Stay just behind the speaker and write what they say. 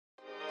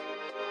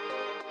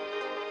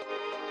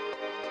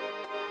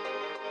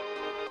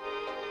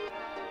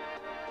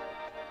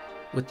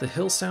With the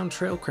Hillsound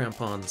Trail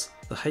Crampons,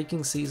 the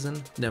hiking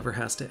season never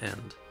has to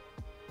end.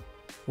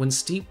 When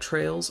steep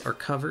trails are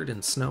covered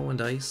in snow and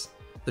ice,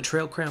 the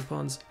Trail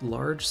Crampon's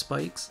large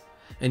spikes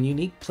and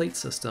unique plate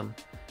system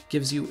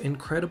gives you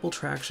incredible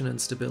traction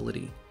and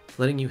stability,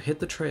 letting you hit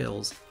the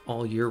trails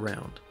all year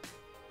round.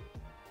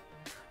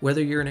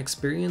 Whether you're an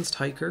experienced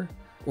hiker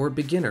or a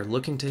beginner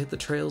looking to hit the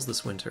trails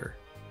this winter,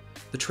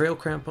 the Trail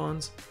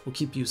Crampons will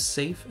keep you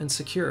safe and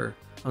secure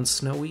on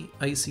snowy,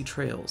 icy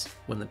trails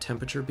when the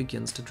temperature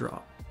begins to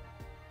drop.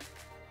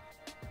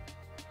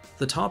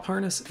 The top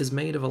harness is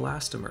made of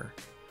elastomer,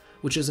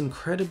 which is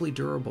incredibly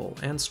durable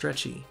and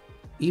stretchy,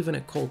 even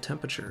at cold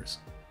temperatures.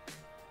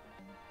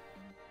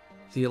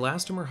 The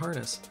elastomer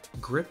harness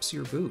grips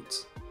your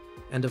boots,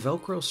 and a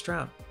Velcro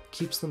strap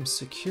keeps them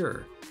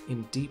secure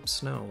in deep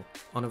snow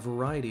on a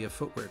variety of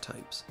footwear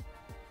types.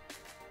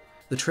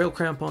 The Trail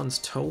Crampon's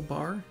tow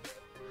bar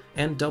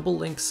and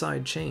double-link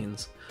side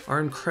chains are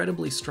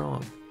incredibly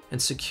strong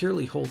and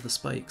securely hold the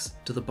spikes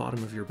to the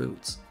bottom of your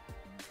boots.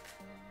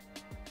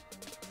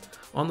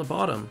 On the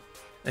bottom,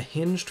 a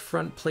hinged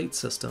front plate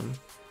system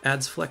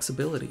adds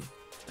flexibility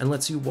and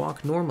lets you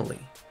walk normally,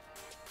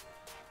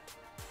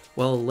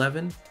 while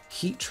 11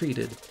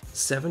 heat-treated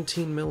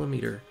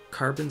 17mm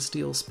carbon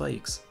steel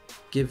spikes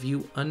give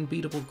you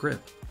unbeatable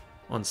grip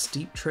on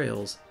steep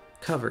trails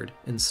covered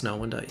in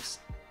snow and ice.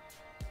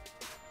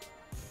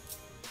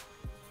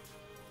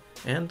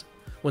 And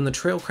when the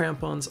Trail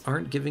Crampons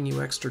aren't giving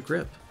you extra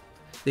grip,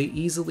 they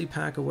easily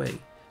pack away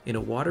in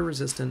a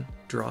water-resistant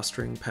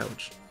drawstring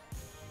pouch,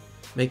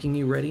 making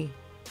you ready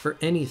for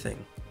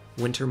anything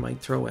winter might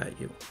throw at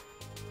you.